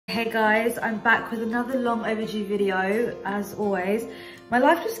Hey guys, I'm back with another long overdue video, as always. My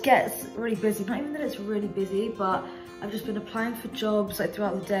life just gets really busy, not even that it's really busy, but I've just been applying for jobs like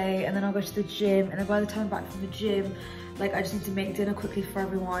throughout the day, and then I'll go to the gym, and then by the time I'm back from the gym, like I just need to make dinner quickly for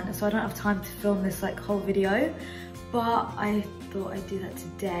everyone, so I don't have time to film this like whole video. But I thought I'd do that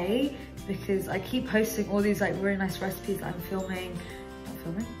today because I keep posting all these like really nice recipes that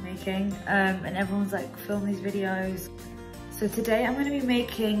I'm making, and everyone's like, film these videos. So today I'm going to be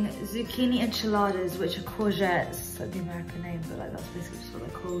making zucchini enchiladas, which are courgettes, like the American name, but like that's basically just what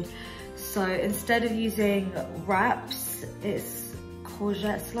they're called. So instead of using wraps, it's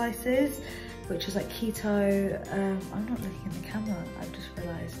courgette slices, which is like keto. I'm not looking at the camera, I've just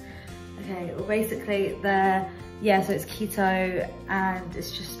realized. Okay, well basically so it's keto, and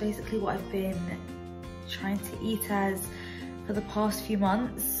it's just basically what I've been trying to eat as for the past few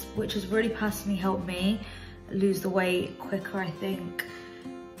months, which has really personally helped me lose the weight quicker, I think,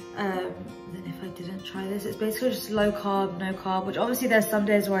 than if I didn't try this. It's basically just low carb, no carb, which obviously there's some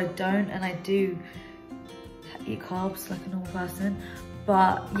days where I don't, and I do eat carbs like a normal person.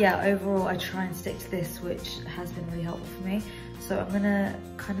 But yeah, overall I try and stick to this, which has been really helpful for me. So I'm gonna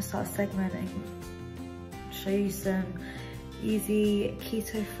kind of start a segment and show you some easy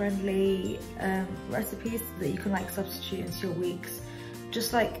keto-friendly recipes that you can like substitute into your weeks.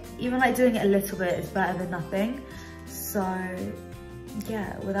 Just like, even like doing it a little bit is better than nothing. So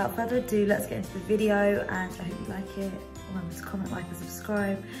yeah, without further ado, let's get into the video, and I hope you like it. Remember to comment, like and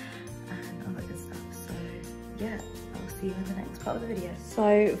subscribe and all that good stuff. So yeah, I'll see you in the next part of the video.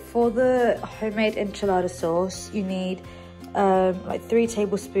 So for the homemade enchilada sauce, you need like 3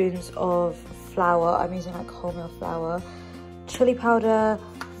 tablespoons of flour. I'm using like wholemeal flour, chili powder,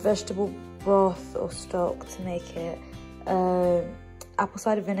 vegetable broth or stock to make it, apple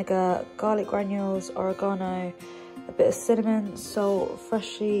cider vinegar, garlic granules, oregano, a bit of cinnamon, salt,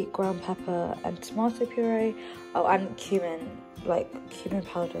 freshly ground pepper, and tomato puree. Oh, and cumin, like cumin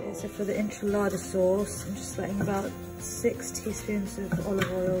powder. Okay, so for the enchilada sauce, I'm just letting about 6 teaspoons of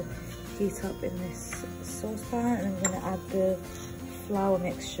olive oil heat up in this saucepan, and I'm going to add the flour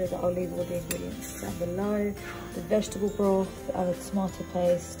mixture that I'll leave all the ingredients down below, the vegetable broth and the tomato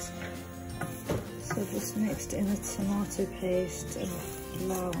paste. So I've just mixed in the tomato paste and the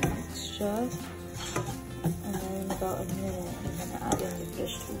flour mixture, and then in about a minute I'm going to add in the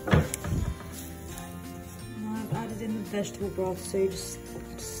vegetable broth. Now I've added in the vegetable broth, so you just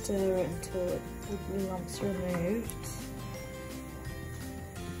stir it until all the lumps are removed.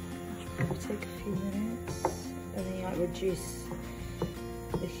 It'll take a few minutes, and then you like reduce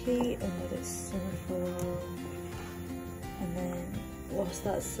the heat and let it simmer for a while. And then whilst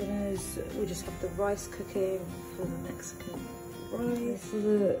that simmers, we just have the rice cooking for the Mexican rice. For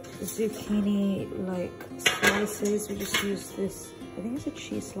the zucchini like slices, we just use this, I think it's a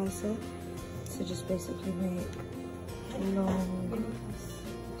cheese slicer, to just basically make long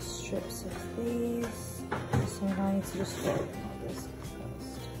strips of these. So now I need to just get this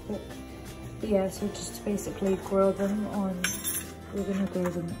first. But yeah, so just to basically grill them on, we're gonna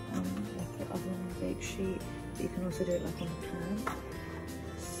grill them on like an oven bake sheet, but you can also do it like on a pan.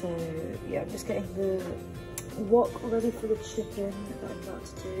 So yeah, I'm just getting the wok ready for the chicken that I'm about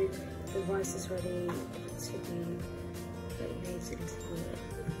to do. The rice is ready to be made into the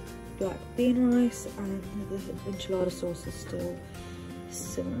black bean rice, and the enchilada sauce is still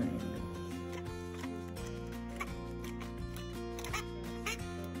simmering.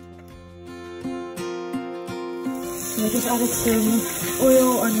 I just added some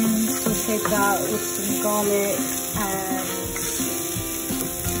oil, onions, sauteed that with some garlic and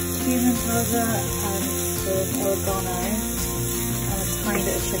cumin powder and some oregano and a tiny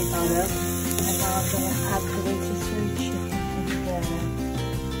bit of chili powder. And now I'm going to add the rotisserie chicken in there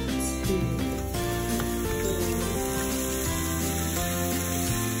to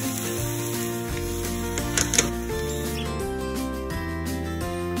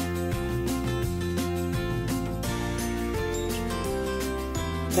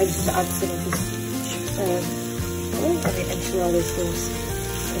I just add some of this enchilada sauce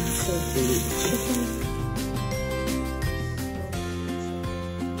into the chicken.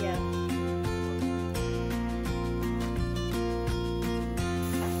 Yeah.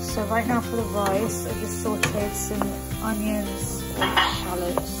 So right now for the rice, I just sauteed some onions or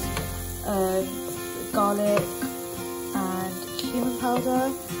shallots, garlic and cumin powder.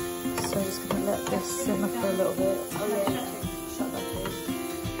 So I'm just going to let this simmer for a little bit. Oh yeah.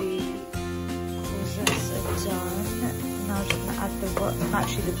 Done. Now I'm just going to add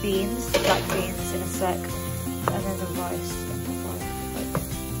the beans, the black beans in a sec, and then the rice, like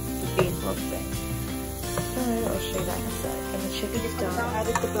the bean broth thing. So I'll show you that in a sec. And the chili is done. I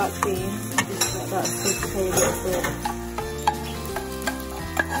added the black beans. Just let that saute a little bit.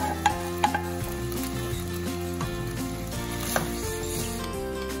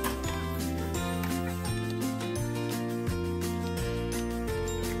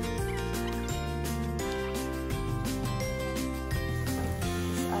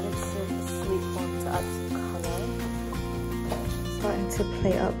 Starting to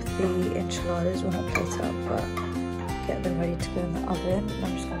plate up the enchiladas, well not plate up, but get them ready to go in the oven.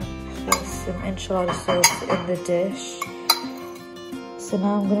 I'm just going to place some enchilada sauce in the dish. So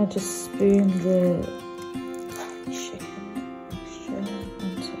now I'm going to just spoon the chicken mixture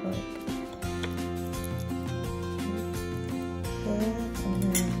onto like there, and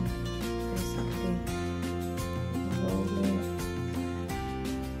then basically roll it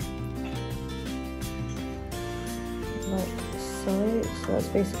like so that's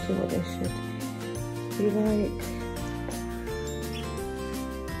basically what they should be like.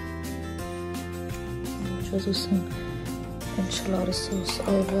 And drizzle some enchilada sauce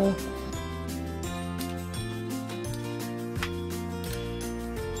over.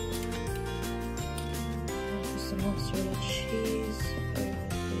 And some mozzarella cheese over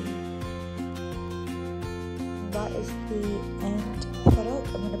that is the end product.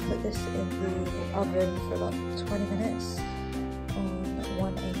 I'm going to put this in the oven for about 20 minutes.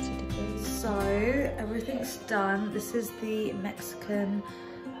 180 degrees. So everything's done. This is the Mexican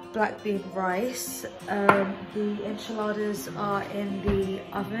black bean rice. The enchiladas are in the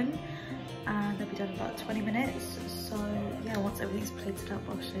oven and they'll be done in about 20 minutes. So yeah, once everything's plated up,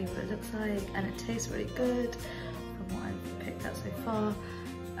 I'll show you what it looks like, and it tastes really good from what I've picked out so far.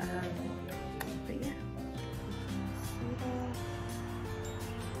 But yeah, see that.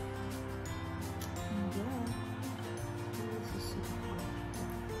 And yeah, this is super fun.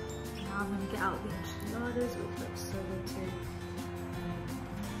 Now I'm going to get out the enchiladas, which looks so good too.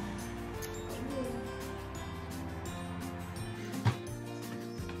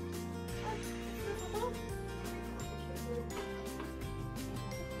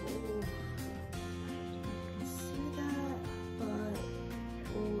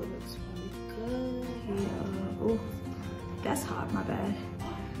 Oh, that's hot, my bad.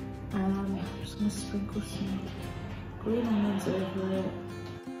 I'm just gonna sprinkle some green onions over it.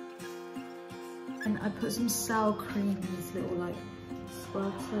 And I put some sour cream in this little like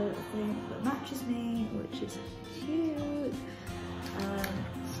squirter thing that matches me, which is cute. So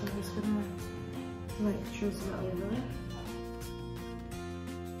I'm just gonna like drizzle it over it.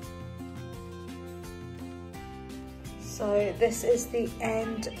 So this is the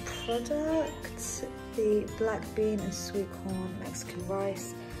end product. The black bean and sweet corn Mexican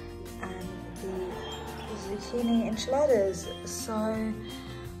rice and the zucchini enchiladas. So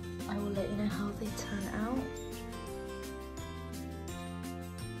I will let you know how they turn out.